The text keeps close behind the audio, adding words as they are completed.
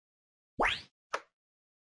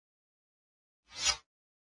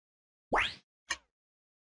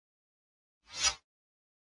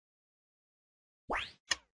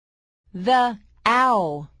the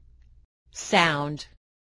ow sound.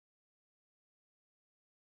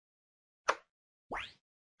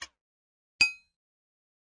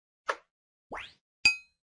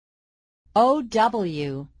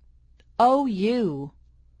 OW, OU,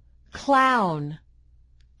 clown,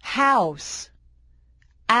 house,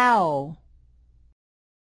 ow.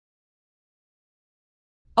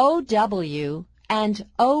 OW and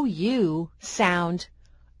OU sound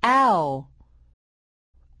ow,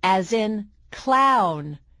 as in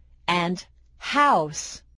clown and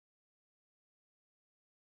house.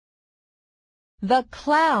 The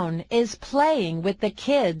clown is playing with the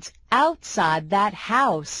kids outside that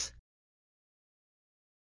house.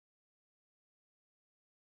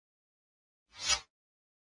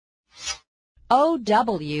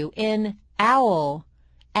 OW in owl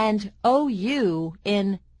and OU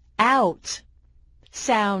in out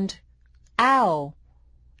sound ow.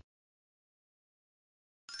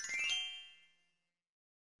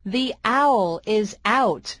 The owl is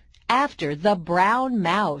out after the brown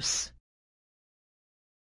mouse.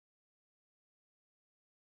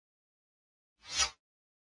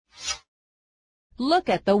 Look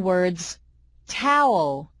at the words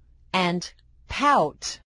towel and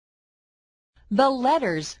pout. The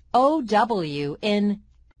letters OW in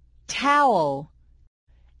towel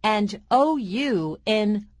and OU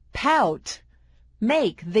in pout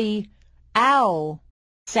make the ow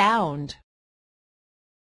sound.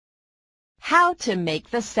 How to make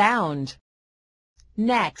the sound.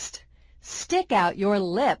 Next, stick out your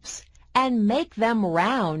lips and make them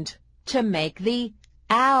round to make the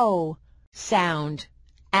ow sound,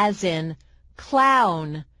 as in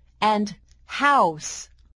clown and house.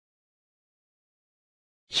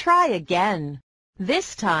 Try again.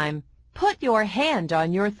 This time, put your hand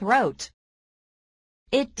on your throat.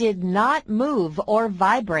 It did not move or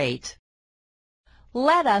vibrate.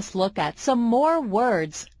 Let us look at some more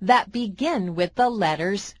words that begin with the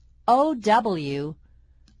letters OW,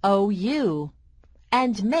 OU,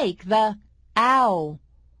 and make the ow,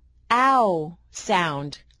 ow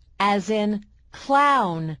sound, as in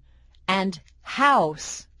clown and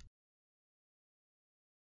house.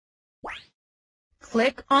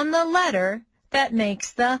 Click on the letter that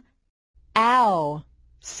makes the ow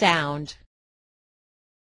sound.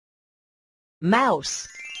 Mouse.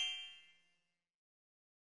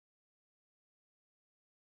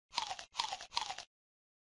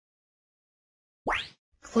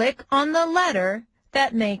 Click on the letter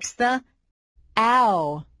that makes the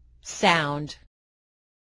ow sound.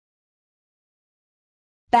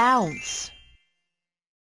 Bounce.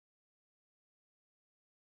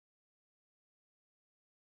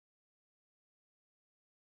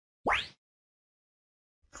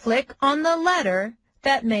 Click on the letter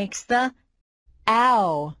that makes the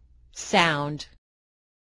ow sound.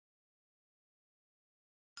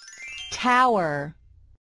 Tower.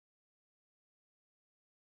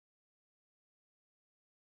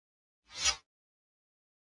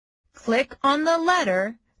 Click on the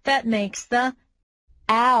letter that makes the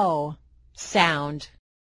ow sound.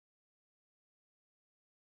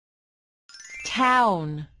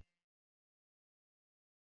 Town.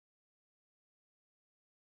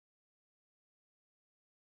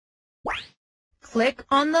 Click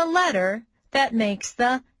on the letter that makes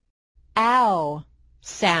the ow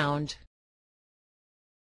sound.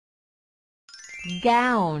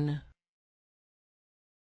 Gown.